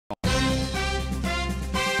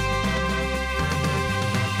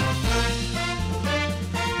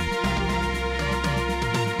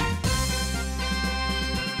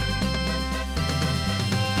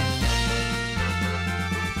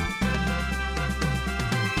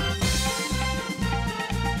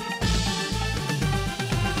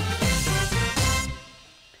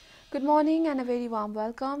Good morning and a very warm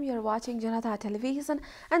welcome. You are watching JanataTelevision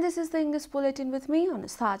and this is the English Bulletin with me,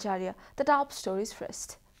 Ashad. The top stories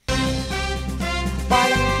first.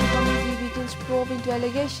 Parliamentary Committee begins probe into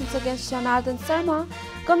allegations against Janata Sharma.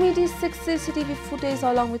 Committee seeks CCTV footage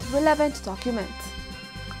along with relevant documents.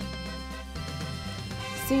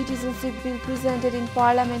 Citizenship Bill presented in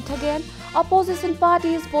Parliament again. Opposition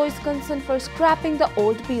parties voice concern for scrapping the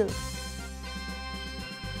old bill.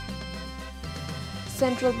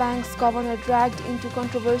 Central Bank's governor dragged into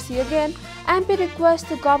controversy again. MP requests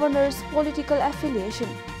the governor's political affiliation.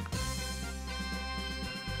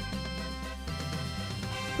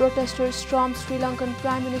 Protesters storm Sri Lankan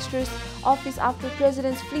Prime Minister's office after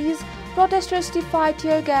President flees. Protesters defy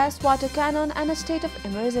tear gas, water cannon and a state of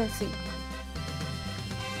emergency.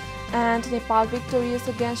 And Nepal victorious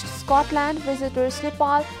against Scotland. Visitors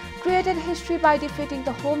Nepal created history by defeating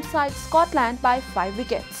the home side Scotland by 5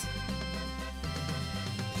 wickets.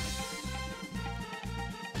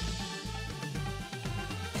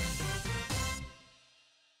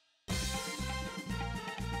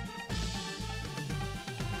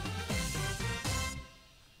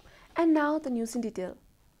 And now the news in detail.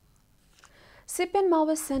 CPN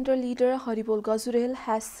Maoist Central leader Haribol Gajurel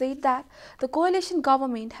has said that the coalition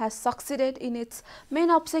government has succeeded in its main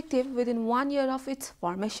objective within 1 year of its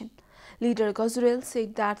formation. Leader Gajurel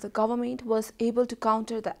said that the government was able to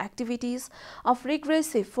counter the activities of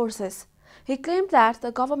regressive forces. He claimed that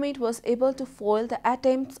the government was able to foil the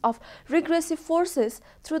attempts of regressive forces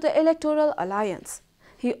through the electoral alliance.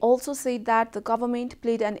 He also said that the government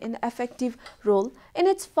played an ineffective role in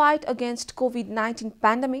its fight against COVID-19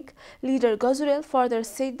 pandemic. Leader Gajurel further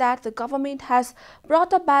said that the government has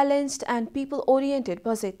brought a balanced and people-oriented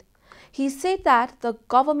budget. He said that the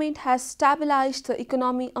government has stabilized the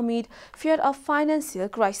economy amid fear of financial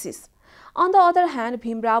crisis. On the other hand,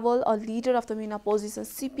 Bhim Rawal, a leader of the main opposition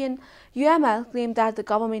CPN-UML, claimed that the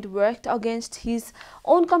government worked against his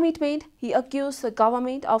own commitment. He accused the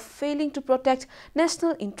government of failing to protect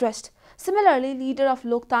national interest. Similarly, leader of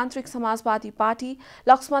Loktantrik Samajwadi Party,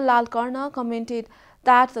 Lakshman Lal Karna, commented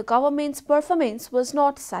that the government's performance was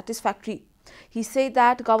not satisfactory. He said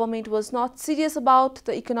that government was not serious about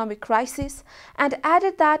the economic crisis and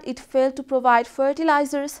added that it failed to provide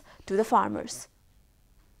fertilizers to the farmers.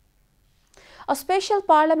 A special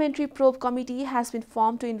parliamentary probe committee has been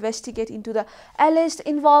formed to investigate into the alleged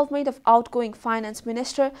involvement of outgoing Finance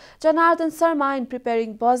Minister Janata Sharma in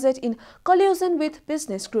preparing budget in collusion with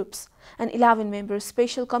business groups. An 11-member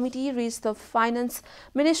special committee reached the Finance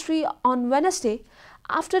Ministry on Wednesday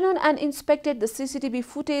afternoon and inspected the CCTV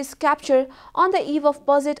footage captured on the eve of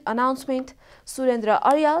budget announcement. Surendra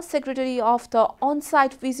Arya, secretary of the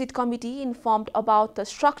on-site visit committee, informed about the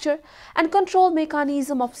structure and control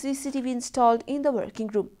mechanism of CCTV installed in the working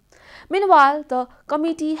room. Meanwhile, the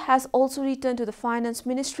committee has also returned to the Finance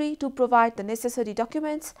Ministry to provide the necessary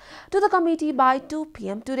documents to the committee by 2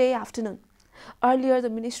 p.m. today afternoon. Earlier, the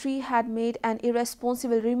ministry had made an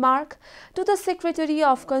irresponsible remark to the Secretary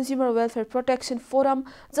of Consumer Welfare Protection Forum,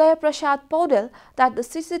 Jayaprasad Paudel, that the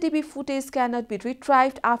CCTV footage cannot be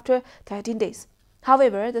retrieved after 13 days.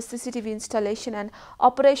 However, the CCTV installation and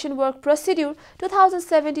operation work procedure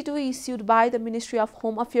 2072 issued by the Ministry of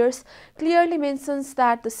Home Affairs clearly mentions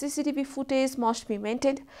that the CCTV footage must be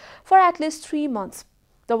maintained for at least 3 months.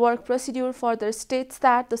 The work procedure further states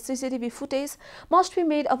that the CCTV footage must be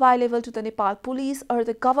made available to the Nepal police or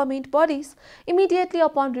the government bodies immediately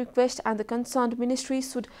upon request, and the concerned ministry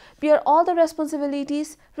should bear all the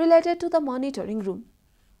responsibilities related to the monitoring room.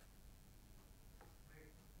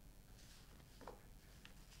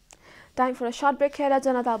 Time for a short break here at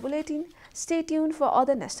Janata Bulletin. Stay tuned for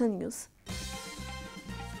other national news.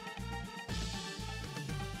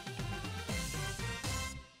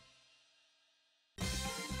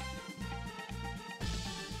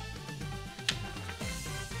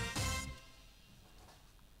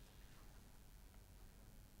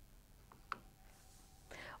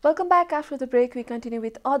 Welcome back. After the break, we continue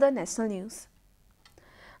with other national news.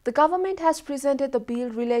 The government has presented the bill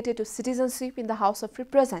related to citizenship in the House of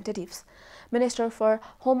Representatives. Minister for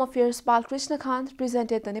Home Affairs Balkrishna Kant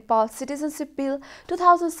presented the Nepal Citizenship Bill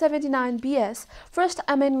 2079 BS First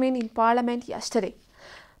Amendment in Parliament yesterday.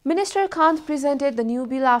 Minister Kant presented the new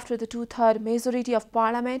bill after the two-third majority of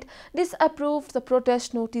Parliament disapproved the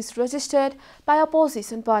protest notice registered by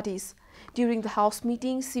opposition parties. During the House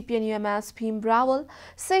meeting, CPN-UML's Bhim Rawal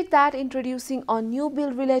said that introducing a new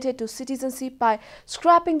bill related to citizenship by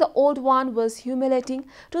scrapping the old one was humiliating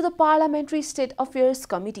to the Parliamentary State Affairs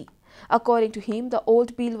Committee. According to him, the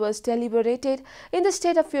old bill was deliberated in the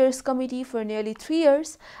State Affairs Committee for nearly 3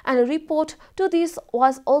 years and a report to this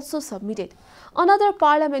was also submitted. Another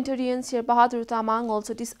parliamentarian, Sher Bahadur Tamang,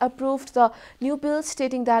 also disapproved the new bill,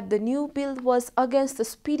 stating that the new bill was against the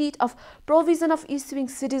spirit of provision of issuing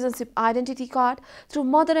citizenship identity card through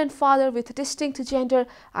mother and father with distinct gender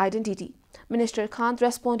identity. Minister Khan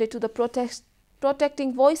responded to the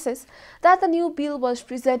protecting voices that the new bill was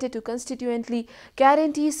presented to constituently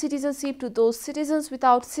guarantee citizenship to those citizens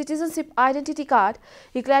without citizenship identity card.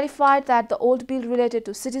 He clarified that the old bill related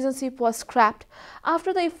to citizenship was scrapped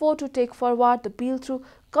after the effort to take forward the bill through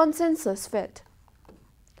consensus failed.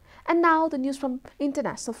 And now the news from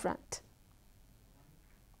international front.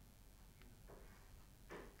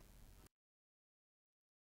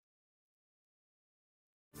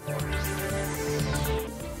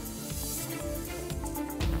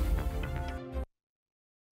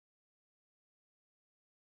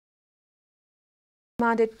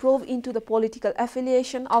 Demanded probe into the political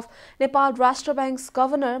affiliation of Nepal Rashtra Bank's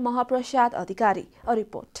governor Mahaprasad Adhikari. A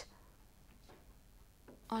report.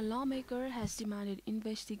 A lawmaker has demanded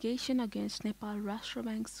investigation against Nepal Rashtra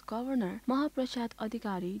Bank's governor Mahaprasad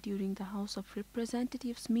Adhikari during the House of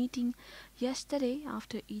Representatives meeting yesterday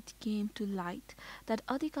after it came to light that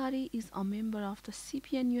Adhikari is a member of the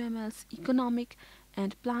CPN-UML's Economic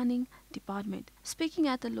and Planning Department. Speaking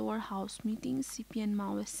at the lower house meeting, CPN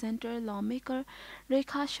Maoist Center lawmaker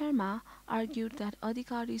Rekha Sharma argued that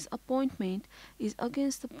Adhikari's appointment is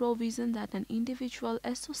against the provision that an individual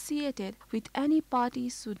associated with any party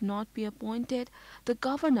should not be appointed the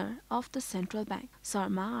governor of the central bank.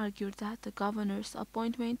 Sharma argued that the governor's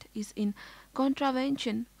appointment is in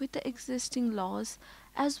contravention with the existing laws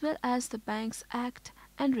as well as the Bank's Act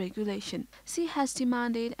and regulation. She has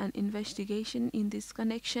demanded an investigation in this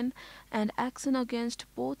connection and action against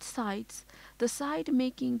both sides, the side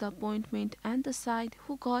making the appointment and the side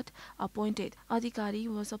who got appointed.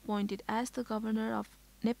 Adhikari was appointed as the governor of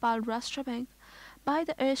Nepal Rashtra Bank by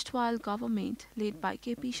the erstwhile government led by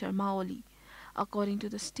KP Sharma Oli. According to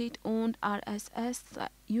the state-owned RSS, the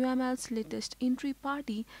UML's latest entry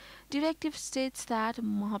party directive states that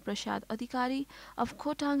Mahaprasad Adhikari of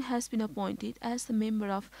Khotang has been appointed as the member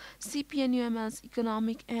of CPN-UML's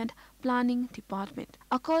Economic and Planning Department.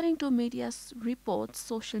 According to media reports,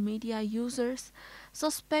 social media users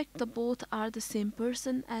suspect the both are the same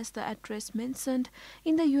person as the address mentioned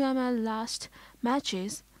in the UML last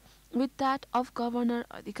matches with that of Governor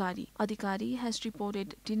Adhikari. Adhikari has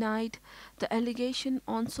reported denied the allegation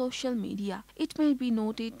on social media. It may be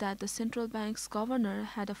noted that the central bank's governor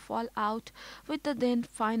had a fallout with the then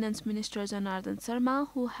finance minister Janata Sharma,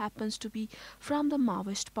 who happens to be from the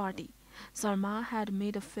Maoist party. Sharma had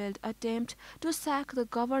made a failed attempt to sack the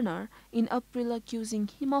governor in April, accusing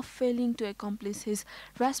him of failing to accomplish his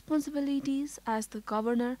responsibilities as the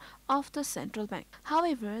governor of the central bank.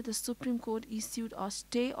 However, the Supreme Court issued a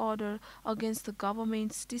stay order against the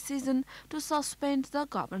government's decision to suspend the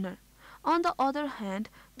governor. On the other hand,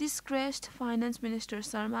 disgraced Finance Minister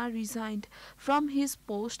Sharma resigned from his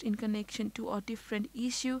post in connection to a different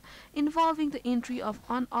issue involving the entry of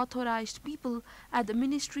unauthorized people at the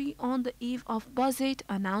ministry on the eve of budget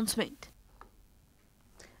announcement.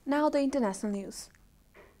 Now the international news.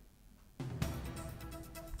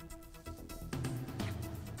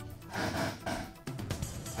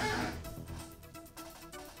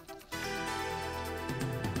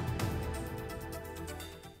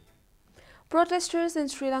 Protesters in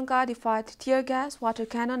Sri Lanka defied tear gas, water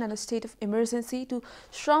cannon and a state of emergency to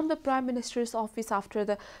storm the Prime Minister's office after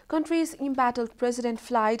the country's embattled president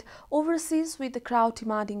fled overseas, with the crowd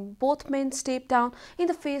demanding both men step down in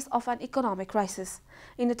the face of an economic crisis.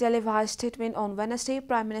 In a televised statement on Wednesday,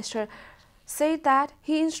 Prime Minister said that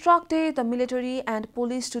he instructed the military and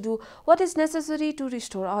police to do what is necessary to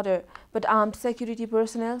restore order, but armed security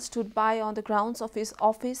personnel stood by on the grounds of his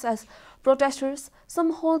office as protesters,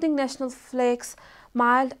 some holding national flags,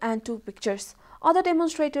 smiled and took pictures. Other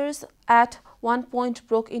demonstrators at one point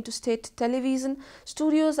broke into state television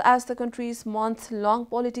studios as the country's month-long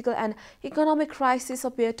political and economic crisis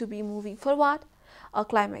appeared to be moving forward a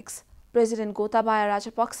climax. President Gotabaya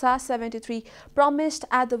Rajapaksa, 73, promised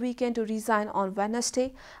at the weekend to resign on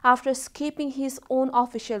Wednesday after escaping his own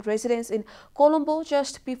official residence in Colombo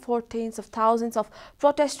just before tens of thousands of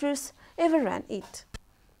protesters overran it.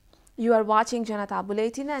 You are watching Janata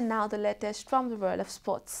Bulletin, and now the latest from the world of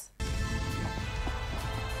sports.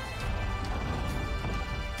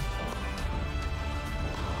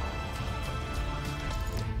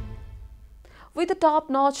 With a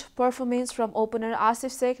top-notch performance from opener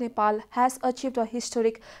Asif Sheikh, Nepal has achieved a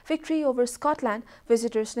historic victory over Scotland.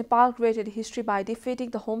 Visitors Nepal created history by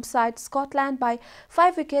defeating the home side Scotland by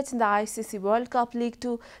 5 wickets in the ICC World Cup League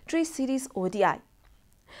 2 Tri-Series ODI.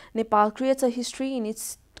 Nepal creates a history in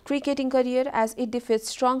its cricketing career as it defeats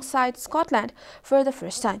strong side Scotland for the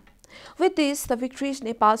first time. With this, the victories,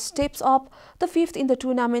 Nepal steps up the 5th in the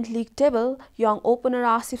tournament league table. Young opener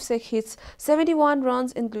Asif Sheikh hits 71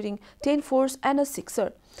 runs including 10 fours and a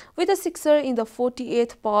sixer. With a sixer in the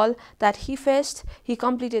 48th ball that he faced, he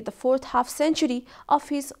completed the 4th half-century of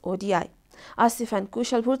his ODI. Asif and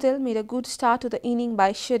Kushal Bhurtel made a good start to the inning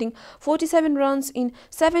by shedding 47 runs in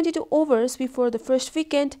 72 overs before the first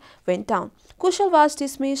wicket went down. Kushal was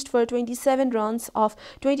dismissed for 27 runs off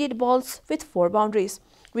 28 balls with 4 boundaries.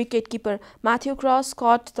 Wicketkeeper Matthew Cross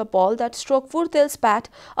caught the ball that struck Bhurtel's bat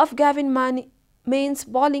of Gavin Main's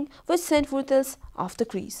bowling, which sent Bhurtel off the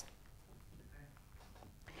crease.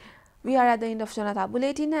 We are at the end of Janata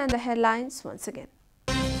Bulletin and the headlines once again.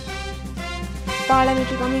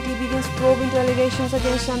 Parliamentary committee begins probe into allegations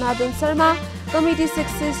against Janata Sharma. Committee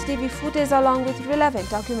seeks TV footage along with relevant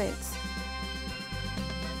documents.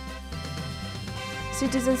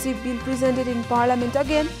 Citizenship bill presented in Parliament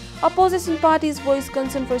again. Opposition parties voice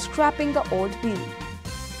concern for scrapping the old bill.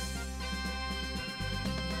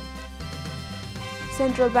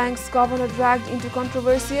 Central Bank's governor dragged into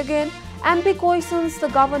controversy again. MP questions the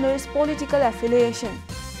governor's political affiliation.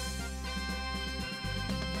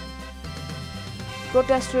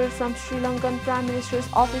 Protesters from Sri Lankan Prime Minister's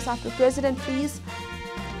office after President flees.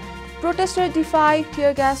 Protesters defy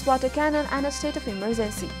tear gas, water cannon and a state of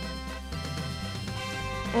emergency.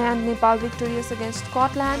 And Nepal victorious against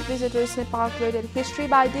Scotland. Visitors Nepal created history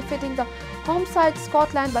by defeating the home side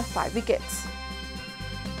Scotland by 5 wickets.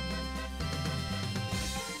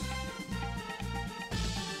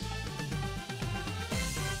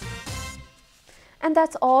 And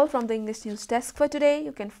that's all from the English News Desk for today.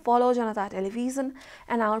 You can follow Janata Television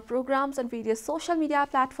and our programs on various social media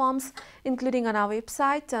platforms, including on our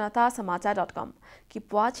website janatasamachar.com.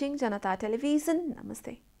 Keep watching Janata Television.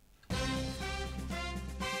 Namaste.